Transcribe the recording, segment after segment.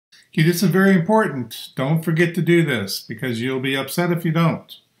Okay, this is very important. Don't forget to do this because you'll be upset if you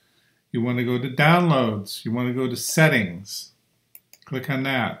don't. You want to go to Downloads. You want to go to Settings. Click on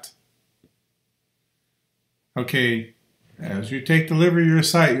that. Okay, as you take delivery of your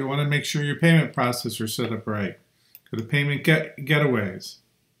site, you want to make sure your payment processor is set up right. Go to Payment Getaways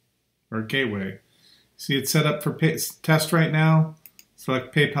or Gateway. See it's set up for test right now.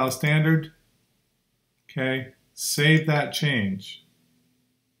 Select PayPal Standard. Okay, save that change.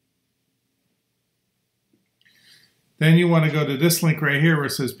 Then you want to go to this link right here where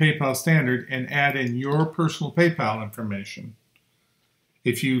it says PayPal Standard and add in your personal PayPal information.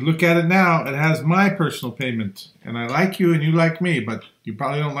 If you look at it now, it has my personal payment. And I like you and you like me, but you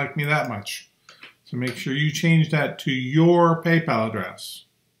probably don't like me that much. So make sure you change that to your PayPal address.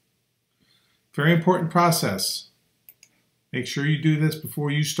 Very important process. Make sure you do this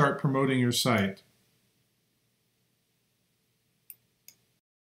before you start promoting your site.